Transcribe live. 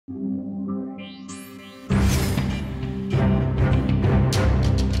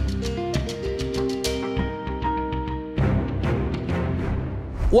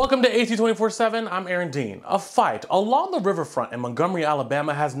Welcome to AT 24/7, I'm Aaron Dean. A fight along the riverfront in Montgomery,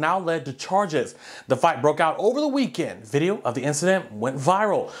 Alabama has now led to charges. The fight broke out over the weekend. Video of the incident went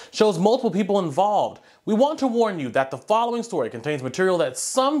viral, shows multiple people involved. We want to warn you that the following story contains material that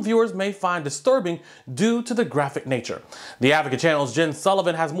some viewers may find disturbing due to the graphic nature. The Advocate Channel's Jen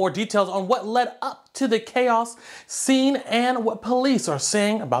Sullivan has more details on what led up to the chaos scene and what police are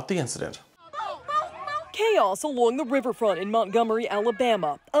saying about the incident. Chaos along the riverfront in Montgomery,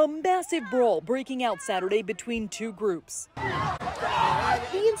 Alabama. A massive brawl breaking out Saturday between two groups.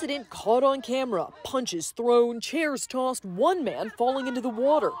 The incident caught on camera. Punches thrown, chairs tossed, one man falling into the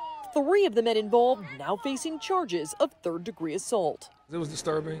water. Three of the men involved now facing charges of third-degree assault. It was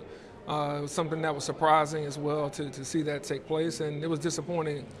disturbing. It was something that was surprising as well to see that take place, and it was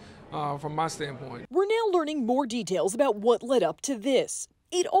disappointing from my standpoint. We're now learning more details about what led up to this.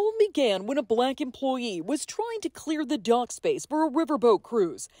 It all began when a black employee was trying to clear the dock space for a riverboat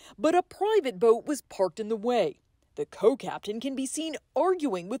cruise, but a private boat was parked in the way. The co-captain can be seen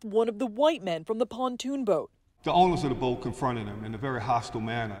arguing with one of the white men from the pontoon boat. The owners of the boat confronted him in a very hostile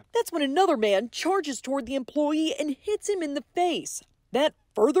manner. That's when another man charges toward the employee and hits him in the face. That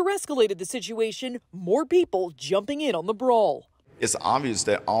further escalated the situation, more people jumping in on the brawl. It's obvious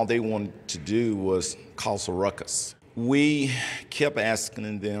that all they wanted to do was cause a ruckus. We kept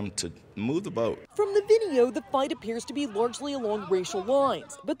asking them to move the boat. From the video, the fight appears to be largely along racial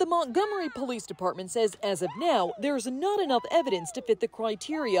lines, but the Montgomery Police Department says as of now, there's not enough evidence to fit the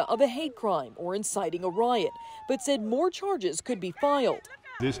criteria of a hate crime or inciting a riot, but said more charges could be filed.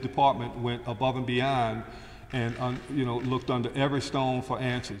 This department went above and beyond and looked under every stone for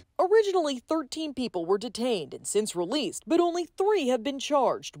answers. Originally, 13 people were detained and since released, but only 3 have been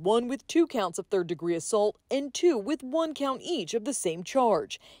charged, 1 with 2 counts of third-degree assault and 2 with 1 count each of the same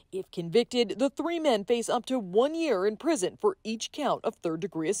charge. If convicted, the 3 men face up to 1 year in prison for each count of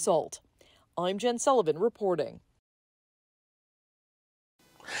third-degree assault. I'm Jen Sullivan reporting.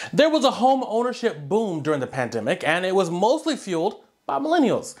 There was a home ownership boom during the pandemic, and it was mostly fueled by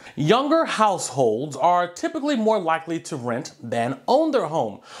millennials. Younger households are typically more likely to rent than own their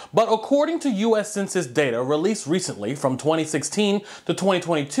home. But according to U.S. Census data released recently from 2016 to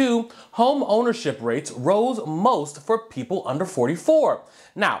 2022, home ownership rates rose most for people under 44.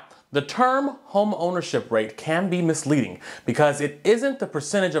 Now, the term home ownership rate can be misleading because it isn't the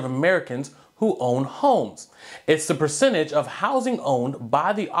percentage of Americans who own homes. It's the percentage of housing owned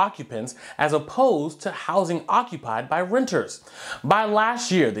by the occupants as opposed to housing occupied by renters. By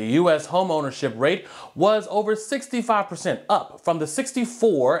last year, the U.S. home ownership rate was over 65%, up from the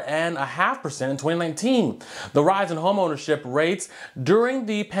 64.5% in 2019. The rise in home ownership rates during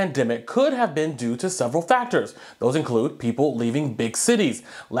the pandemic could have been due to several factors. Those include people leaving big cities,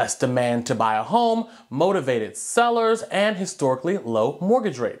 less demand to buy a home, motivated sellers, and historically low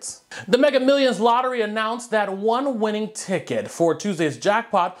mortgage rates. The Mega Millions lottery announced that one winning ticket for Tuesday's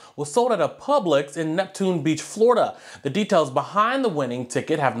jackpot was sold at a Publix in Neptune Beach, Florida. The details behind the winning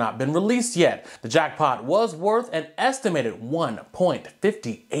ticket have not been released yet. The jackpot was worth an estimated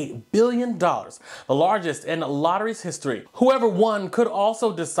 $1.58 billion, the largest in lottery's history. Whoever won could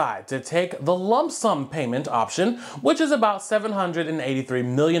also decide to take the lump sum payment option, which is about $783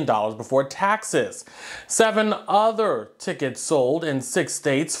 million before taxes. 7 other tickets sold in 6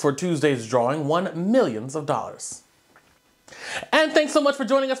 states for Tuesday's drawing won millions of dollars. And thanks so much for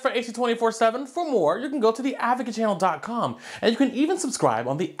joining us for AT 24/7. For more, you can go to theadvocatechannel.com and you can even subscribe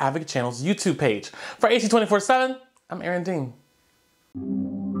on the Advocate Channel's YouTube page. For AT 24/7, I'm Aaron Dean.